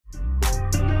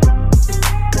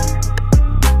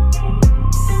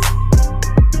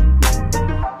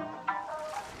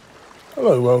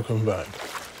Hello, welcome back.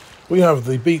 We have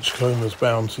the Beachcombers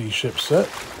Bounty ship set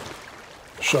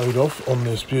showed off on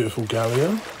this beautiful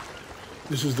galleon.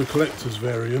 This is the collector's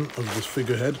variant of this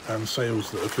figurehead and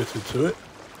sails that are fitted to it.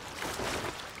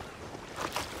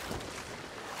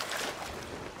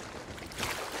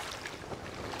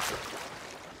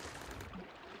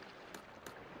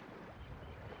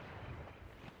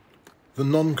 The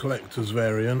non-collector's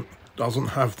variant doesn't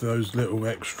have those little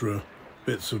extra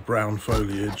bits of brown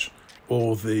foliage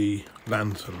or the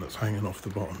lantern that's hanging off the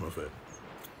bottom of it.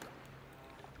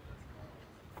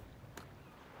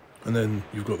 And then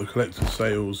you've got the collector's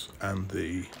sails and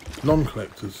the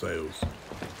non-collector's sails.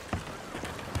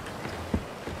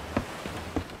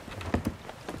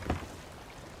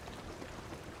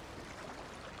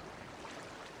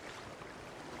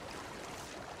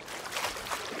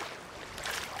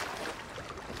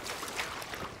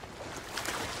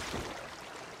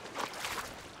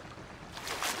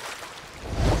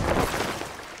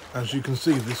 As you can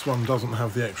see, this one doesn't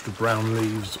have the extra brown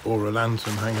leaves or a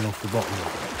lantern hanging off the bottom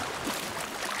of it.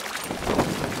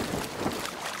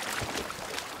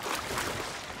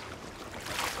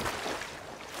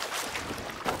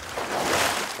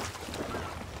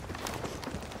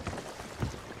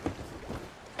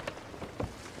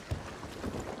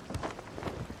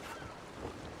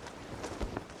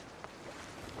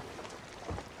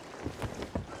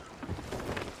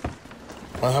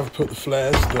 I have put the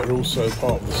flares that are also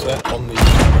part of the set on these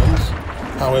cannons.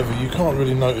 However, you can't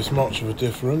really notice much of a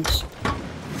difference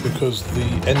because the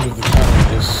end of the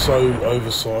cannon is so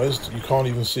oversized you can't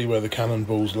even see where the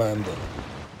cannonball's landing.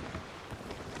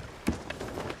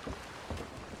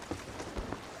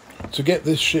 To get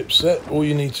this ship set, all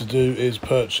you need to do is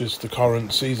purchase the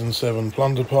current Season 7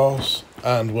 Plunder Pass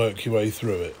and work your way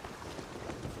through it.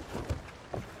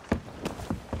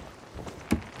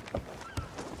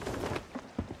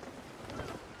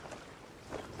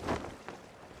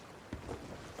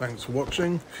 Thanks for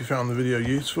watching. If you found the video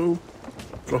useful,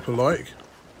 drop a like.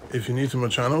 If you're new to my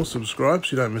channel, subscribe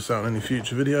so you don't miss out on any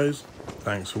future videos.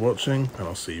 Thanks for watching, and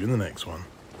I'll see you in the next one.